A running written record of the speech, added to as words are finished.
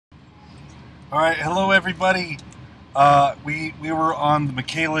All right, hello everybody. We were on the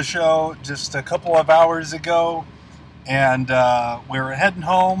Michaela show just a couple of hours ago, and we were heading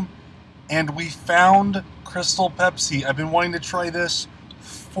home, and we found Crystal Pepsi. I've been wanting to try this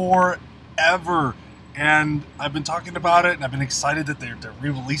forever, and I've been talking about it, and I've been excited that they're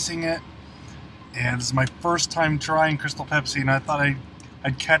re-releasing it. And this is my first time trying Crystal Pepsi, and I thought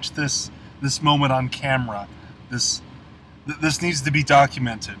I'd catch this moment on camera. This needs to be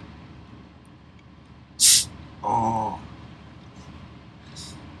documented. Oh,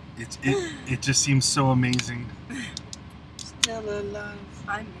 it just seems so amazing. Still alive.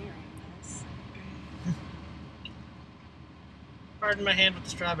 I'm marrying this. Pardon my hand with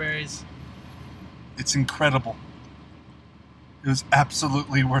the strawberries. It's incredible. It was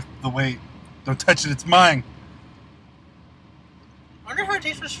absolutely worth the wait. Don't touch it, it's mine. I wonder how it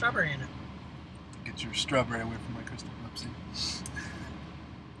tastes with strawberry in it. Get your strawberry away from my Crystal Pepsi.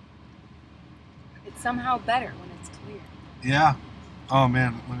 It's somehow better when it's clear. Yeah. Oh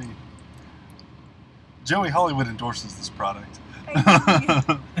man, Joey Hollywood endorses this product. Thank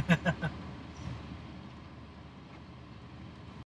you.